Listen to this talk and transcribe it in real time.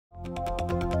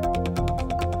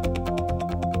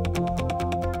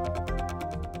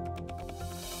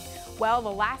Well,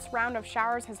 the last round of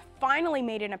showers has finally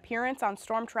made an appearance on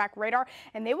Storm Track radar,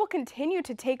 and they will continue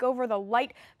to take over the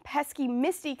light, pesky,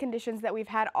 misty conditions that we've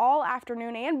had all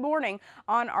afternoon and morning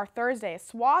on our Thursday. A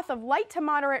swath of light to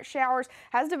moderate showers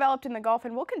has developed in the Gulf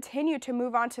and will continue to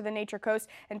move on to the Nature Coast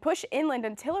and push inland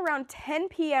until around 10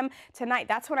 p.m. tonight.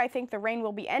 That's when I think the rain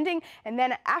will be ending, and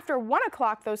then after 1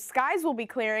 o'clock, those skies will be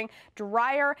clearing,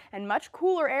 drier and much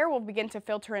cooler air will begin to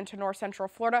filter into north central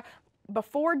Florida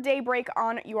before daybreak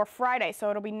on your Friday. So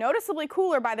it'll be noticeably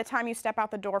cooler by the time you step out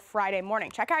the door Friday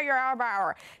morning. Check out your hour by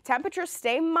hour. Temperatures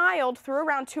stay mild through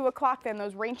around 2 o'clock. Then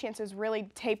those rain chances really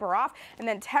taper off. And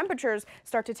then temperatures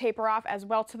start to taper off as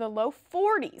well to the low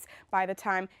 40s by the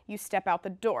time you step out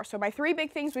the door. So my three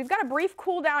big things: we've got a brief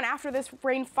cool down after this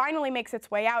rain finally makes its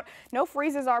way out. No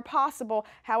freezes are possible.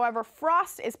 However,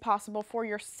 frost is possible for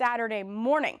your Saturday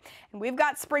morning. And we've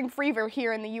got spring fever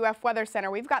here in the UF Weather Center.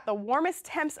 We've got the warmest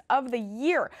temps of the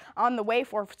year on the way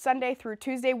for Sunday through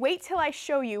Tuesday. Wait till I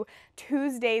show you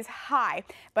Tuesday's high.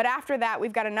 But after that,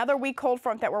 we've got another weak cold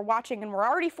front that we're watching, and we're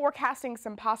already forecasting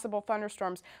some possible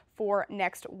thunderstorms for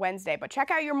next Wednesday. But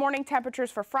check out your morning temperatures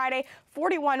for Friday: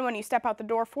 41 when you step out the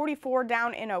door, 44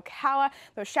 down in Ocala.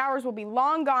 Those showers will be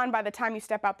long gone by the time you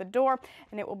step out the door,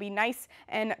 and it will be nice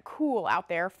and cool out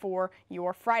there for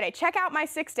your Friday. Check out my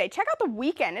 6-day. Check out the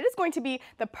weekend. It is going to be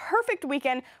the perfect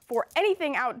weekend for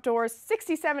anything outdoors.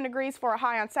 67 degrees for a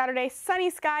high on Saturday, sunny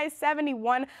skies,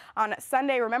 71 on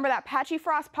Sunday. Remember that patchy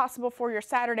frost possible for your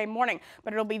Saturday morning,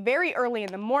 but it'll be very early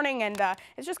in the morning, and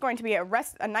it's just going to be a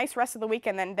nice rest of the week.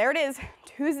 And then there it is,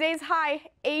 Tuesday's high,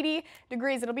 80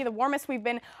 degrees. It'll be the warmest we've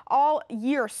been all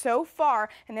year so far.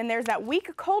 And then there's that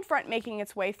weak cold front making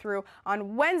its way through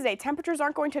on Wednesday. Temperatures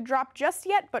aren't going to drop just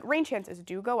yet, but rain chances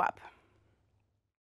do go up.